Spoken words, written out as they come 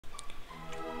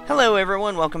Hello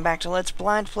everyone, welcome back to Let's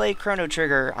Blind Play Chrono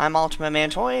Trigger. I'm Ultima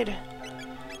Mantoid.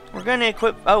 We're gonna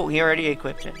equip... Oh, he already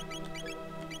equipped it.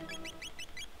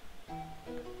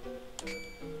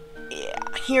 Yeah,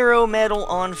 hero medal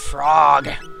on Frog.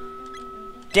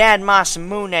 Dad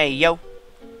Masamune, yo.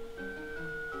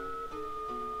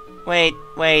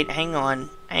 Wait, hang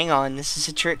on, this is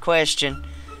a trick question.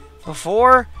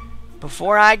 Before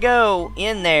I go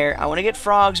in there, I want to get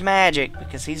Frog's magic,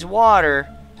 because he's water,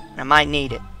 and I might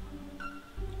need it.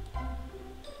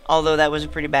 Although that was a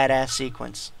pretty badass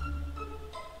sequence.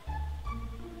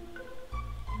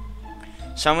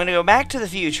 So I'm going to go back to the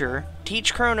future,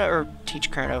 teach Frog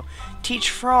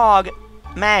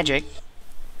magic,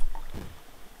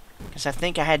 because I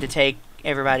think I had to take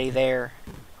everybody there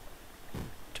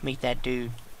to meet that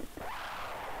dude.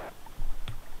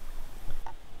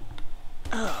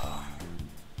 Oh,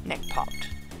 neck popped.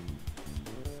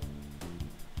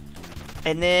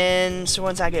 And then, so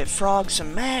once I get Frog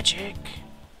some magic,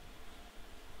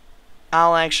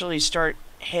 I'll actually start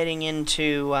heading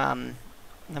into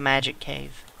the magic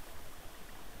cave.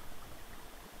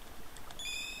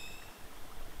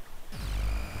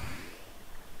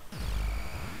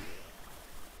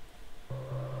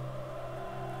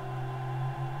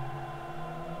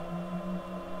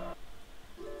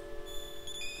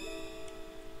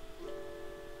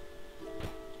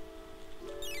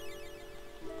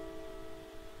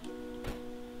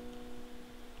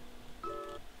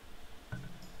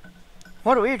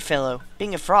 What a weird fellow.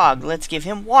 Being a frog, let's give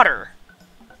him water.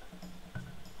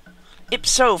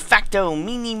 Ipso facto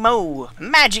minimo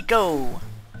magico.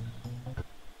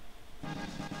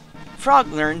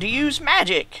 Frog learned to use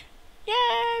magic.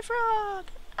 Yay, Frog!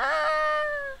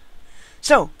 Ah!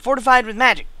 So, fortified with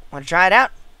magic. Want to try it out?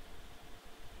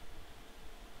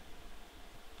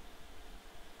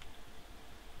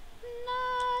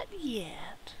 Not yet.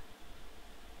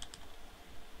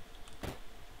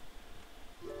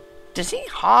 Does he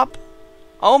hop?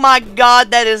 Oh my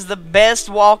god, that is the best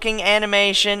walking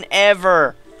animation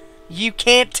ever. You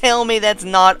can't tell me that's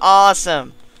not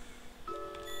awesome.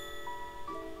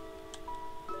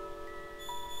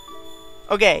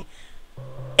 Okay.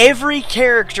 Every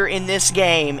character in this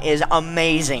game is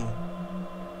amazing.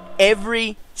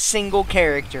 Every single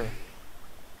character.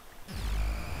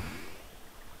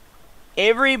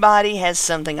 Everybody has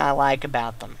something I like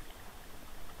about them.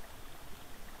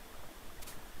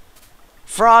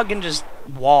 Frog can just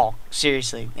walk,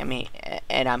 seriously. I mean,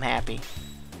 and I'm happy.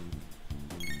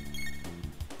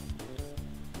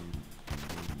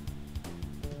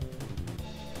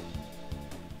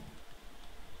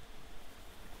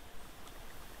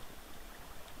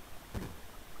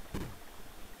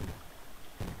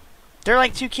 They're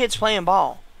like two kids playing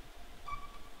ball.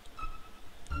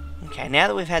 Okay, now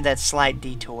that we've had that slight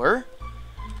detour,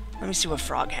 let me see what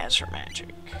Frog has for magic.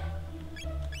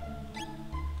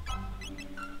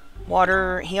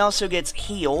 Water, he also gets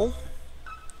heal.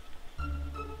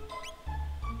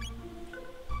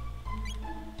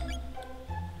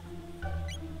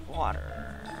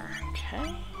 Water,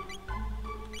 okay.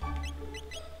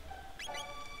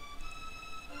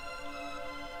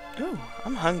 Ooh,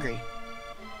 I'm hungry.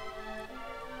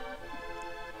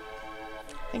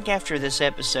 I think after this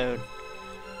episode,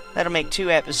 that'll make 2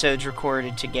 episodes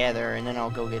recorded together, and then I'll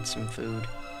go get some food.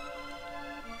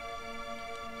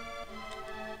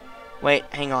 Wait,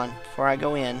 hang on, before I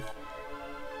go in.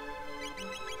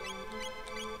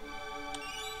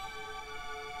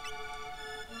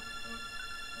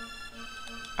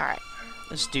 Alright,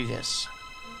 let's do this.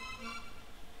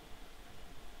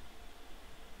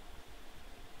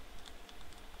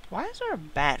 Why is there a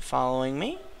bat following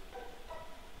me?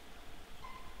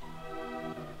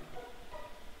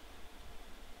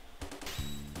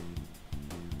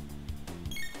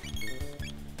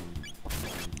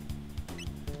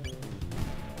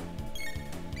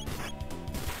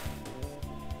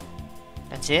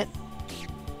 That's it?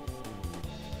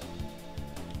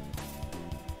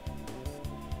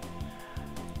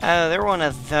 Oh, they're one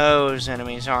of those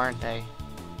enemies, aren't they?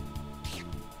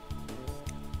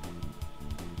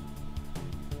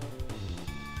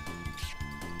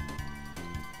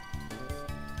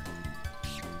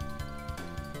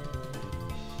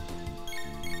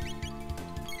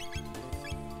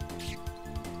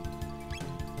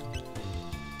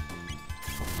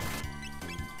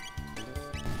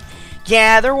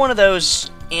 Yeah, they're one of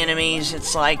those enemies.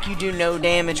 It's like you do no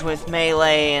damage with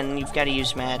melee and you've got to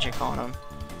use magic on them.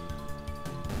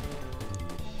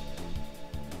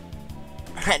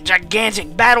 That gigantic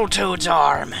Battletoad's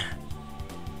arm.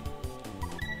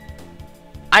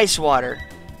 Ice water.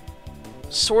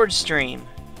 Sword stream.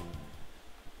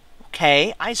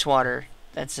 Okay, ice water.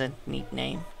 That's a neat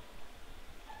name.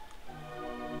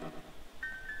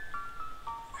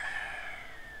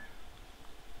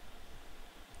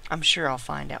 I'm sure I'll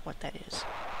find out what that is.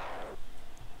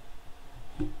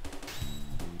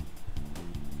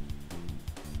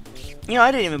 You know,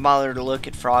 I didn't even bother to look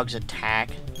at Frog's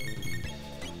attack.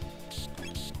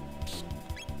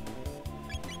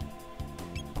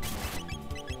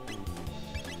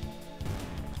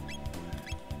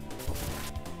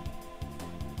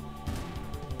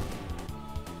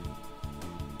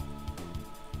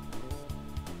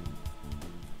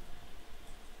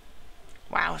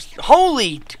 Wow,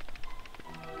 holy!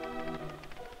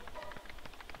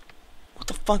 What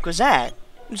the fuck was that?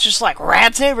 It's just like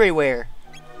rats everywhere.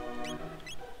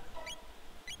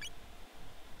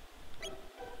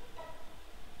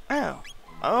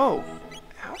 Oh.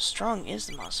 How strong is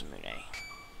the Masamune?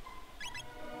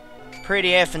 Pretty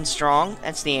effing strong.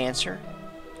 That's the answer.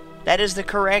 That is the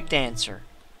correct answer.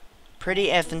 Pretty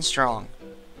effing strong.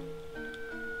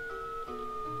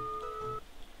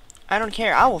 I don't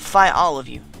care. I will fight all of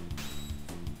you.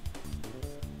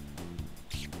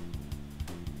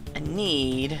 I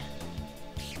need...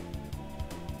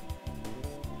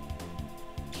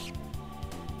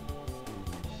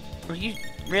 Will you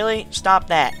really stop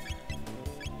that?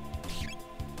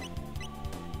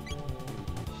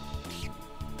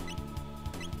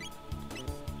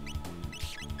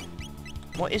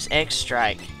 What is X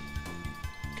strike?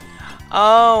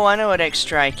 Oh, I know what X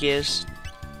strike is.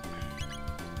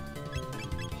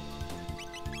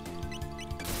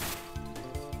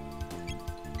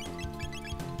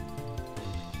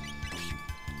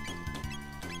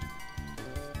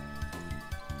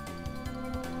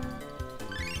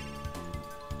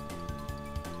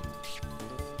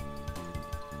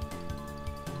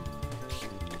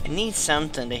 I need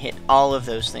something to hit all of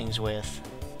those things with.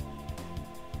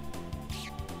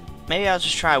 Maybe I'll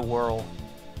just try Whirl.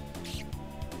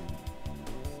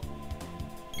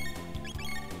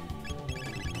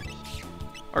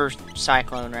 Or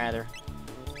Cyclone, rather.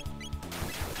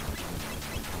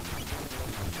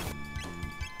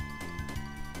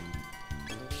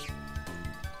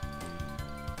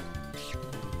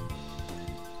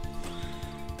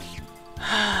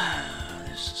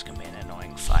 This is gonna be an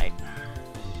annoying fight.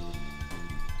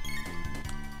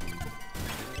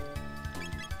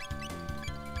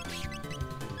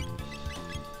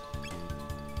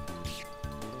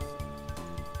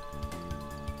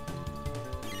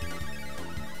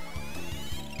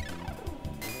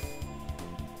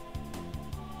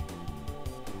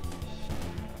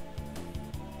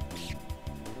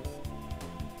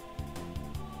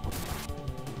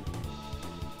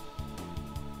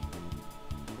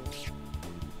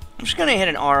 I'm just gonna hit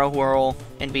an Aura Whirl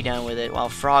and be done with it while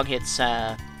Frog hits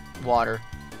water.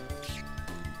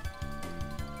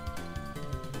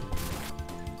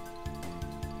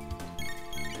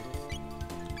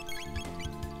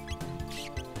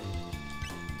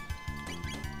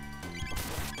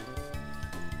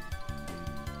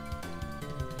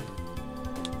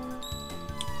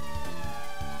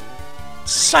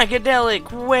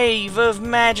 Psychedelic wave of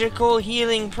magical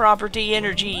healing property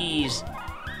energies.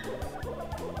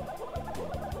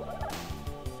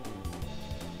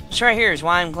 This right here is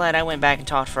why I'm glad I went back and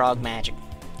taught Frog magic.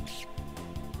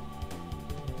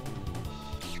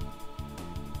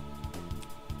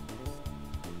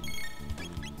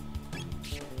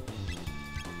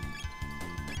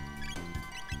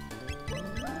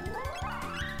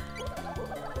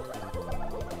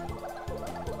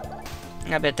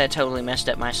 I bet that totally messed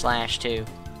up my slash too.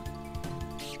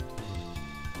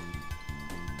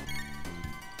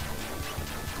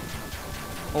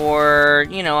 Or,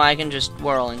 you know, I can just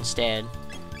whirl instead.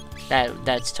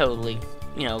 That's totally,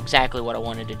 you know, exactly what I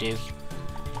wanted to do.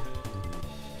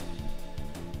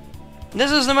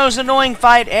 This is the most annoying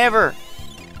fight ever.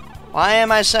 Why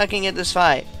am I sucking at this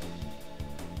fight?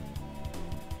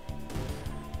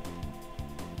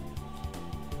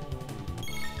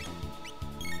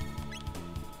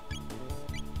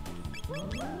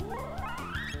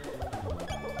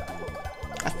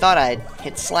 I thought I'd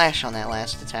hit slash on that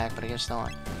last attack, but I guess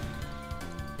not.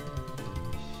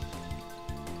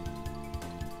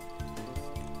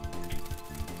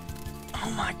 Oh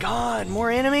my god,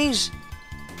 more enemies?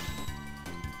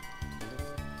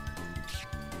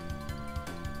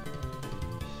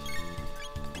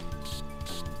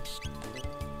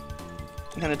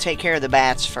 I'm gonna take care of the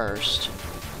bats first.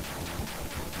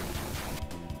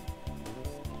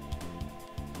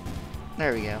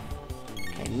 There we go.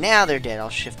 Okay, now they're dead. I'll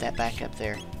shift that back up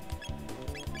there.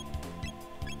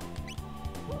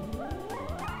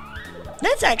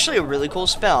 That's actually a really cool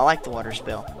spell. I like the water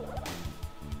spell.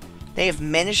 They have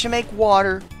managed to make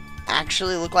water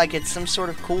actually look like it's some sort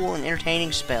of cool and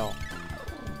entertaining spell.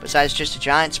 Besides just a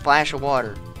giant splash of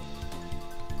water.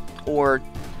 Or,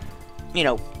 you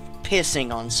know,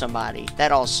 pissing on somebody.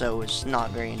 That also is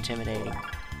not very intimidating.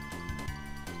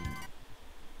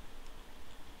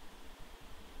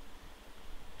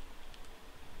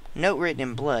 Note written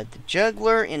in blood. The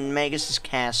juggler in Magus'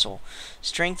 castle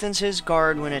strengthens his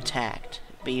guard when attacked.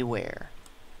 Beware.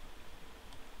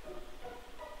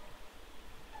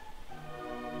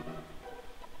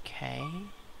 Okay.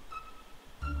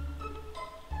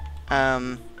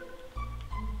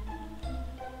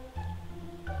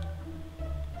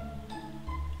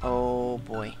 Oh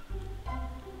boy.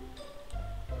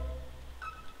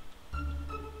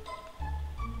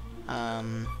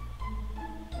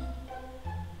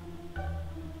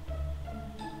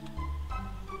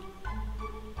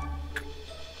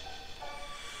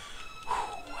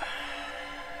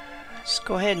 Let's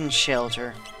go ahead and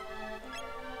shelter.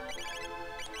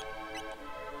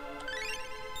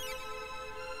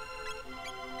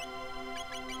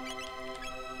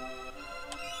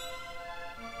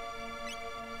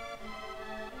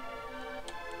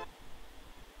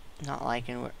 Not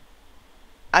liking where...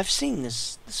 I've seen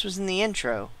this. This was in the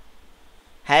intro.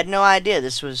 Had no idea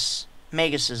this was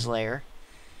Magus' lair.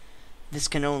 This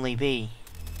can only be.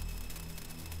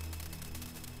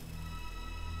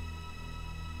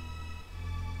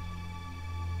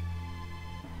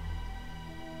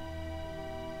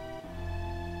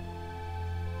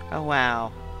 Oh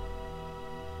wow.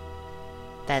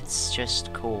 That's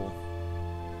just cool.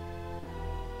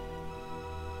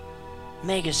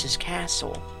 Magus'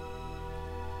 castle.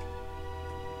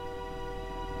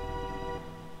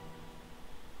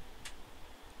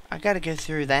 I gotta go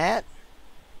through that.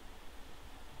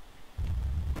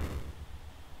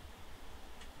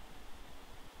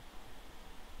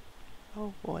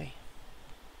 Oh boy.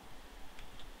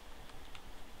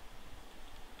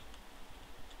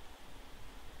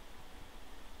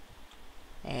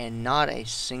 And not a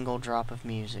single drop of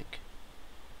music.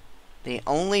 The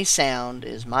only sound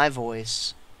is my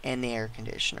voice and the air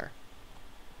conditioner.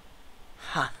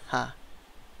 Ha ha.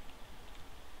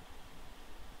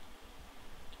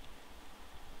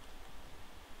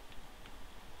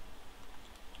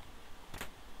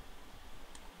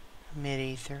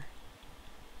 Mid-ether.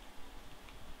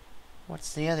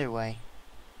 What's the other way?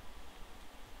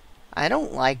 I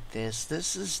don't like this.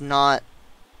 This is not...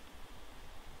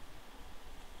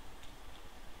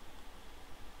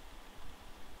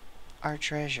 our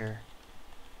treasure.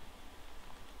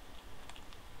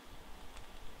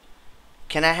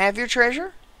 Can I have your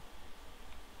treasure?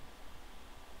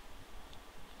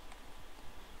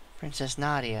 Princess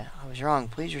Nadia, I was wrong.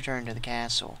 Please return to the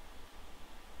castle.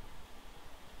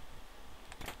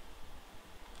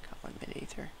 Got one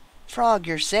mid-ether. Frog,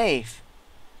 you're safe.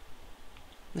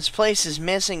 This place is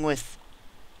messing with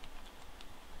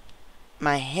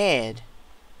my head.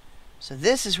 So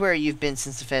this is where you've been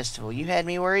since the festival. You had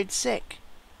me worried sick.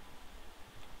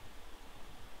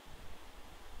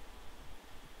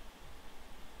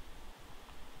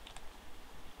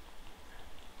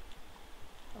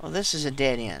 Well, this is a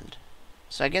dead end.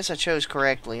 So I guess I chose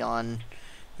correctly on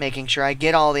making sure I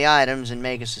get all the items in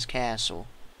Magus' castle.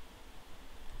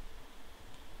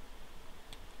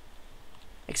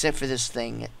 Except for this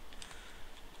thing.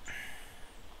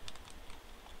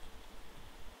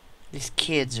 These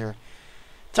kids are...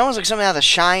 It's almost like something out of The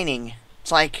Shining.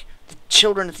 It's like the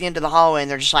children at the end of the hallway and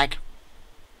they're just like...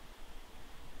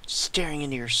 staring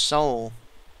into your soul.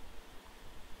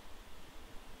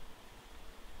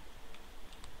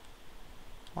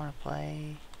 Wanna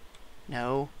play?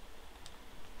 No.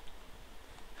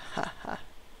 Haha.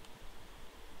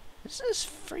 This is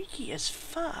freaky as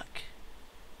fuck.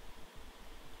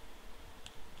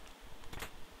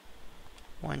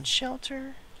 One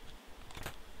shelter.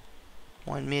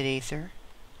 One mid-ether.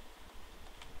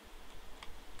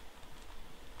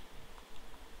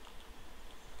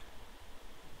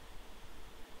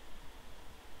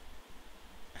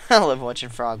 I love watching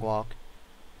Frog walk.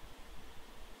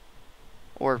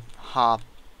 Or hop,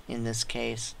 in this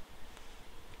case.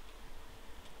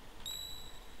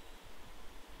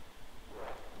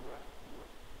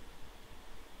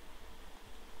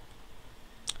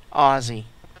 Ozzie.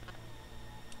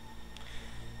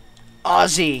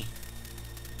 Ozzie!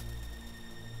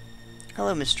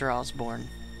 Hello, Mr. Osborne.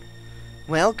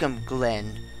 Welcome,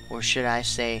 Glenn. Or should I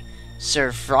say,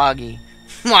 Sir Froggy.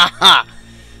 Mwaha!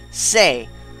 Say,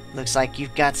 looks like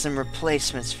you've got some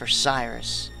replacements for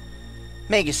Cyrus.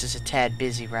 Magus is a tad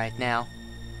busy right now.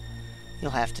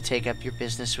 You'll have to take up your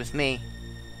business with me.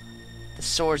 the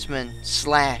swordsman,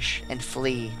 Slash, and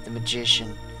Flea, the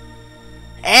magician.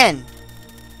 And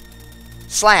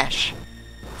Slash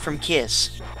from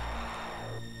Kiss.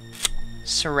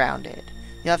 Surrounded.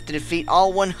 You'll have to defeat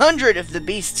all 100 of the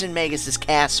beasts in Magus'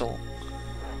 castle.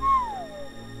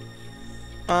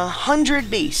 100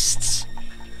 beasts.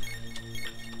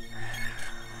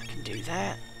 I can do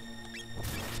that.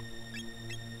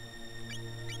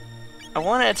 I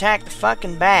want to attack the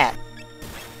fucking bat.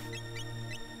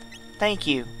 Thank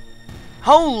you.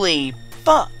 Holy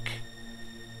fuck.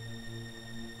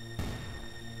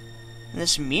 And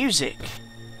this music.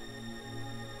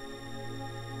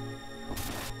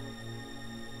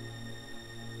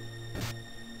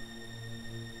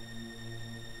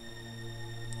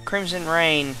 Crimson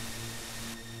Rain.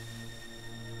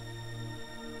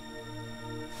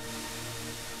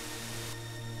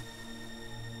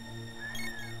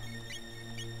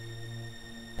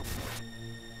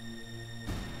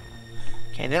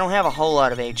 Okay, they don't have a whole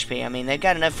lot of HP. I mean, they've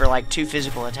got enough for like 2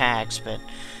 physical attacks, but...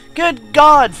 Good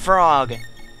God, Frog!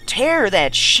 Tear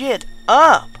that shit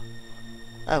up!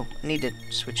 Oh, I need to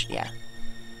switch... yeah.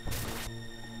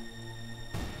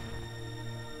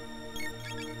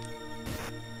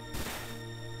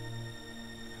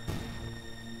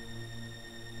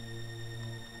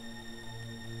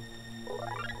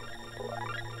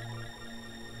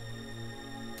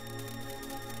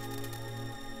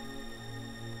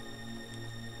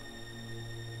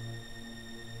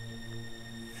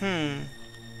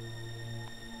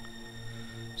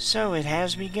 So it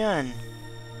has begun.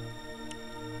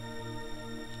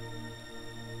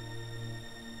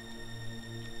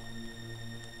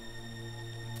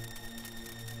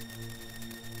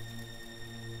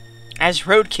 As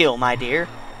roadkill, my dear.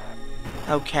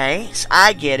 Okay, so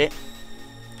I get it.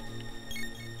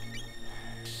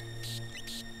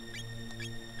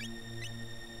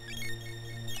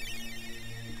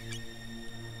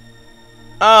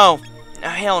 Oh,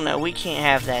 hell no, we can't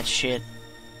have that shit.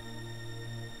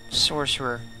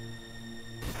 Sorcerer.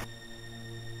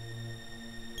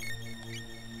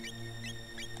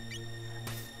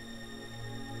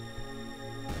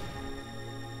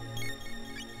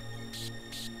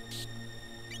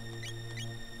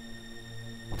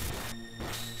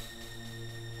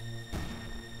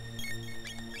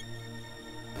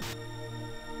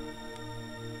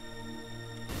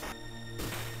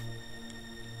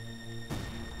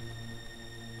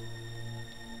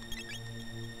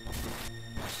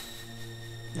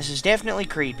 This is definitely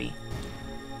creepy.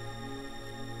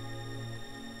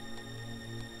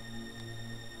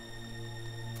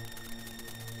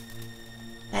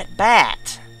 That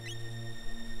bat.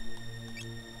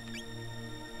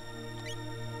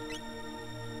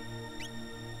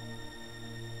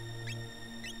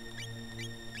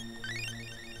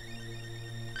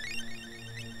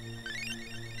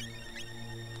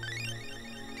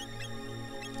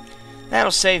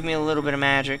 That'll save me a little bit of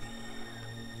magic.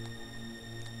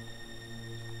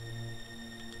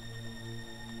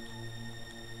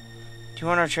 Do you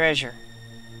want our treasure?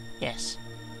 Yes.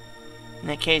 In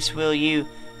that case, will you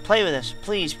play with us?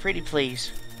 Please, pretty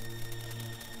please.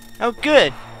 Oh,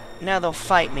 good. Now they'll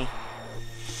fight me.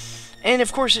 And,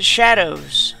 of course, it's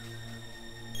shadows.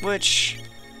 Which...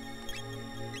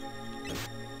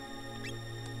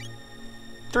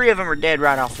 3 of them are dead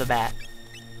right off the bat.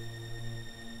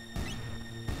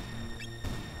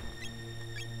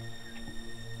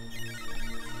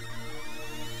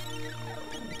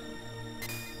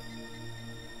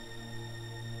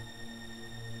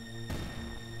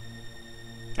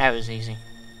 That was easy.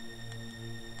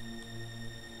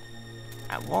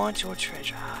 I want your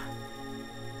treasure.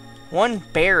 1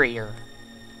 barrier.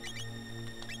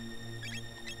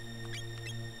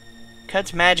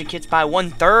 Cuts magic hits by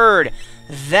 1/3.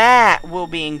 That will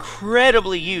be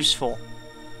incredibly useful.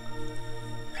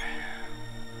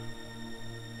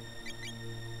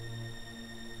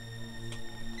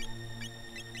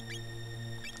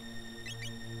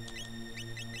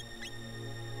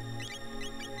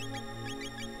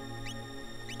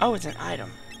 Oh, it's an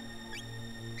item.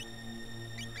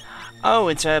 Oh,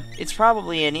 it's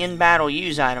probably an in-battle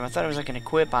use item. I thought it was like an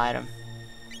equip item.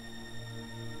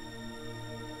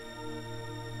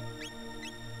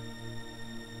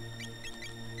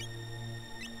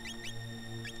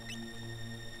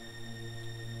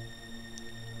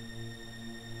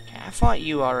 Okay, I fought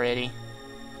you already.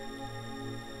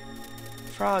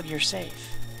 Frog, you're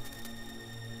safe.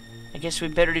 I guess we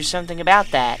better do something about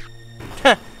that.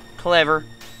 Clever.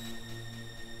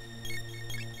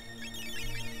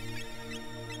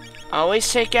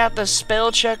 Always take out the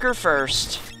spell checker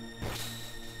first.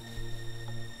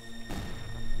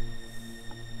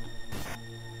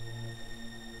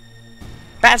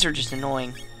 Rats are just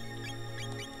annoying.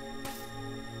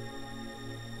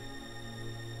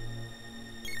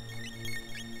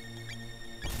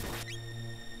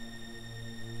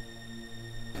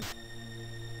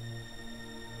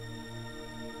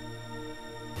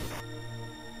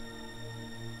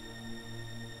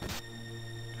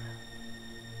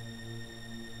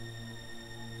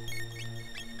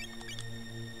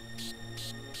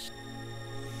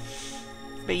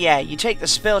 But yeah, you take the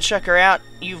spell checker out,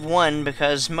 you've won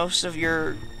because most of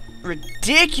your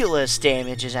ridiculous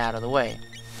damage is out of the way.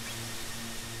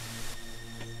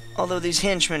 Although these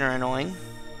henchmen are annoying.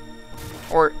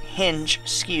 Or hench,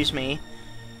 excuse me.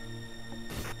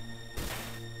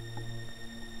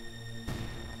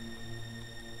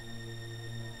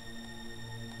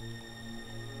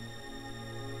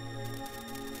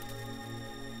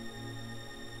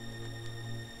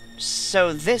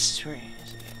 So this is where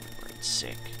it's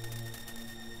sick.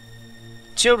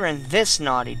 Children this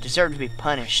naughty deserve to be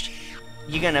punished.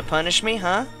 You gonna punish me,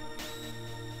 huh?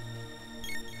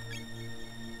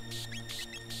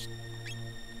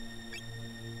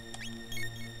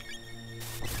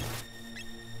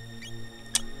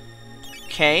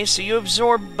 Okay, so you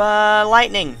absorb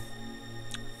lightning.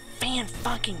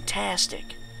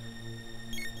 Fan-fucking-tastic.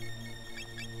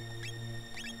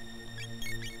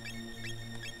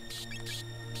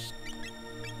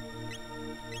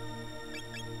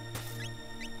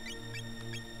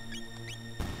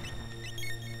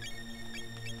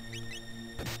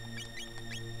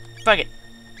 Fuck it.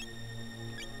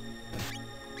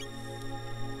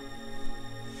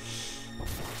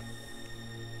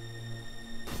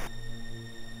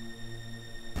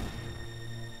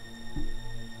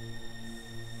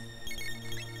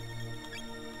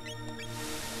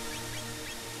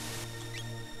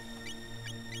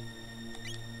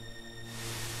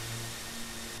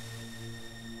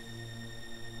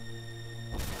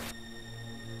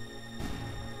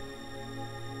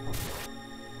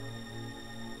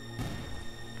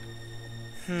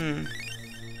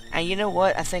 You know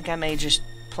what? I think I may just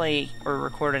play or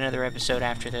record another episode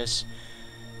after this.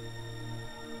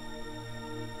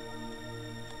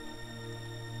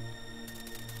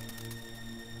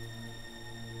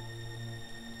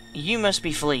 You must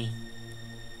be Flea.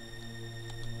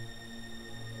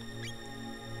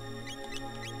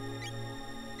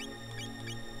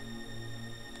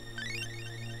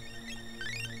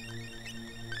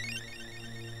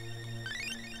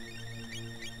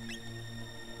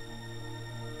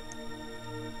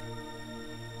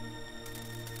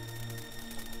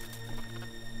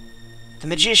 The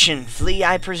magician, Flea,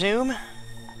 I presume?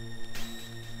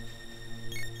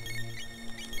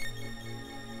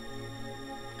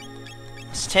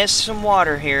 Let's test some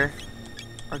water here.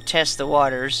 Or test the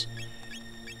waters.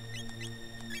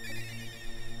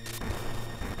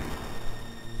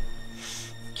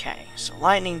 Okay, so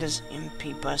lightning does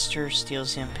MP Buster,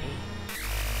 steals MP.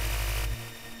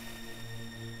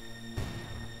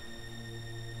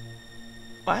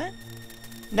 What?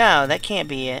 No, that can't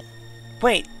be it.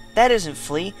 Wait. That isn't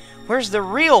Flea. Where's the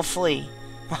real Flea?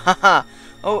 Haha.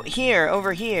 Oh, here,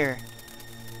 over here.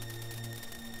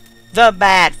 The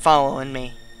bat following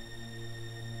me.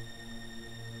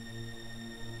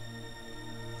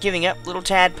 Giving up, little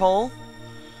tadpole?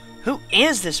 Who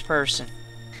is this person?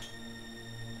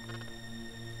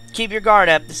 Keep your guard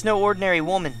up. It's no ordinary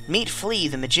woman. Meet Flea,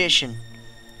 the magician.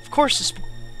 Of course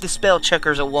the spell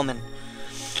checker's a woman.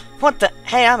 What the?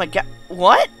 Hey, I'm a guy.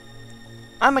 What?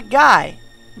 I'm a guy.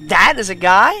 That is a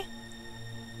guy?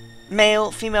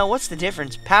 Male, female, what's the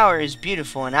difference? Power is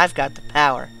beautiful, and I've got the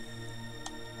power.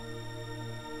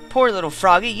 Poor little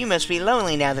froggy, you must be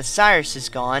lonely now that Cyrus is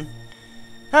gone.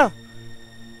 Oh,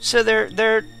 so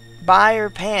they're bi or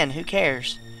pan, who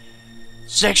cares?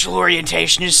 Sexual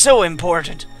orientation is so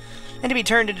important, and to be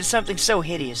turned into something so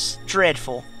hideous,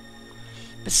 dreadful.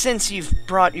 But since you've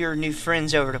brought your new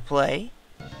friends over to play,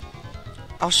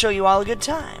 I'll show you all a good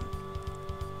time.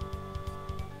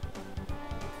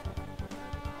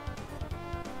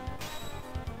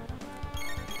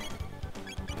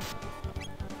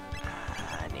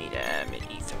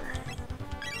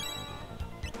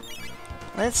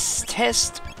 Let's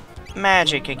test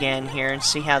magic again here and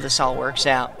see how this all works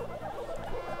out.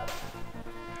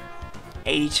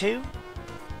 82.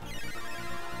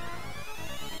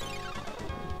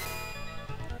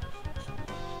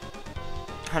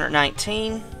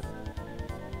 119.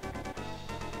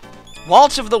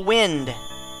 Waltz of the Wind.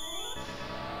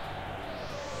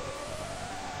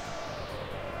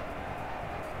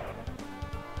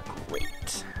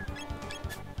 Great.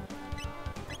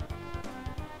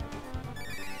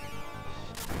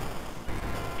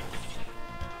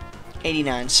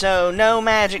 89. So no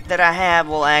magic that I have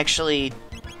will actually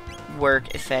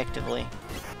work effectively.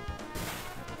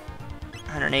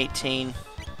 118.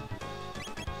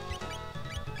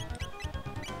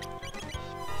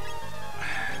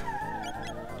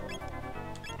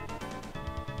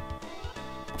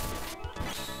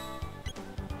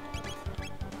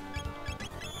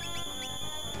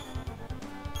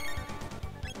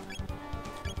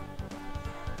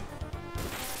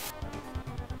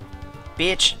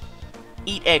 Bitch.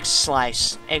 Eat X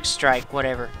slice. X strike,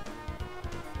 whatever.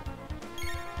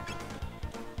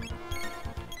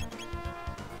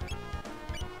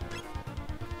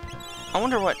 I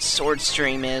wonder what sword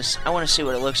stream is. I want to see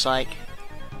what it looks like.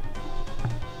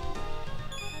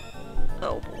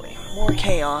 Oh boy. More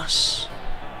chaos.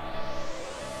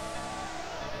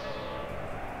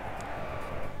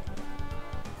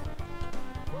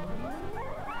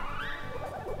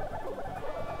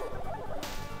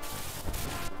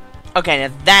 Okay,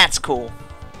 now that's cool.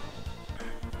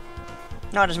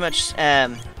 Not as much,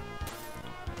 I'm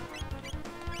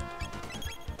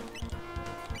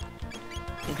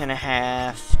gonna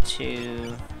have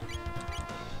to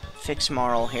fix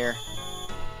Marl here.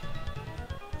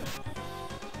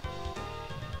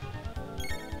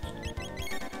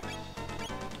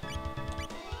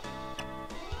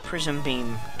 Prism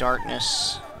beam,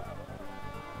 darkness.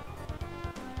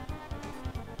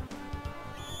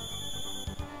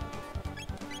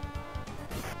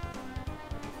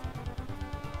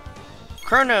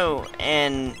 Crono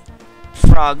and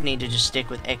Frog need to just stick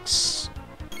with X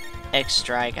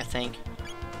strike, I think.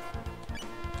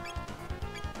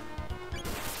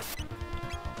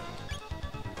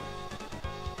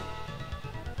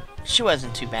 She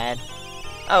wasn't too bad.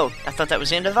 Oh, I thought that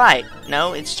was end of fight.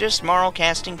 No, it's just Marl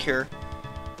casting Cure.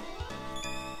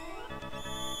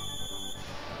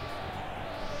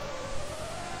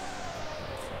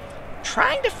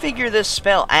 Trying to figure this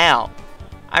spell out.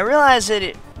 I realize that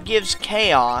it gives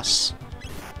chaos.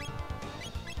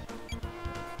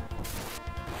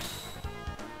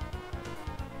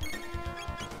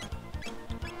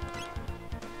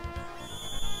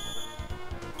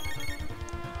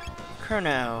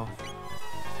 Crono.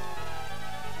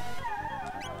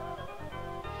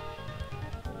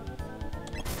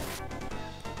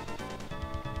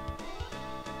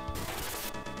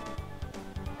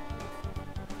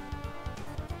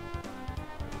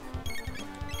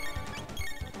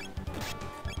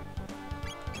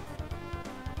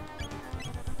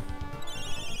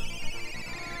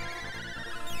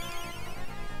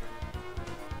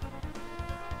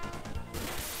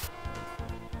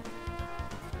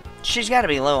 She's got to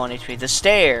be low on HP. The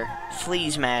stare.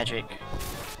 Flea's magic.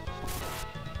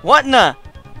 What in the...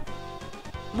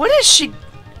 What is she...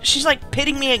 She's like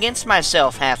pitting me against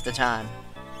myself half the time.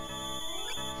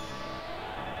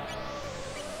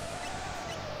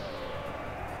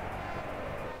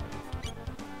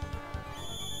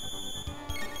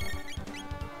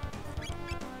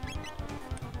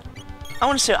 I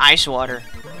want to say ice water.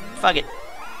 Fuck it.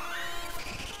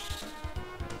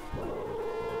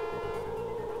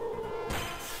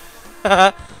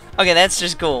 Okay, that's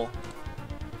just cool.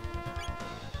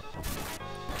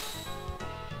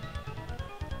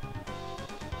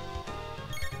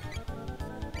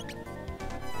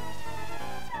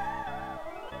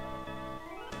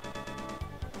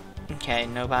 Okay,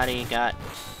 nobody got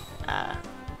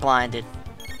blinded.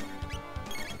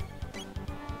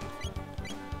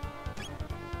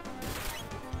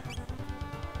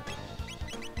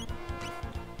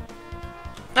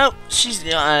 Nope, she's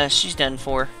done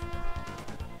for.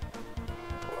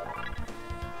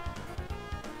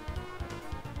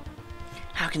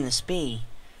 How can this be,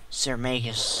 Sir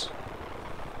Magus?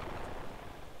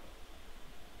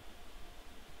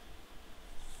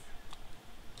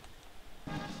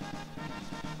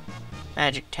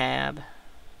 Magic tab.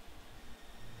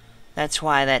 That's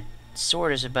why that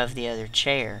sword is above the other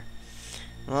chair.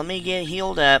 Let me get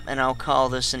healed up and I'll call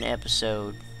this an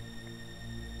episode.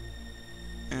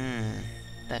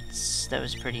 That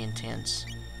was pretty intense.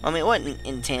 I mean, it wasn't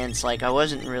intense, like, I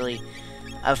wasn't really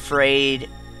afraid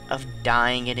of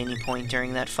dying at any point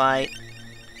during that fight.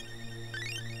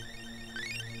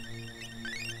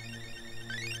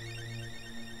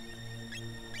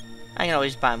 I can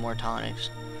always buy more tonics.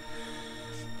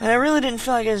 And I really didn't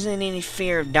feel like I was in any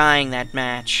fear of dying that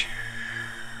match.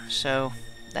 So,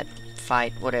 that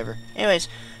fight, whatever. Anyways,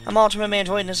 I'm Ultimate Man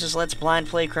Void, and this is Let's Blind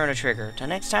Play Chrono Trigger. Till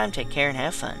next time, take care and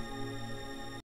have fun.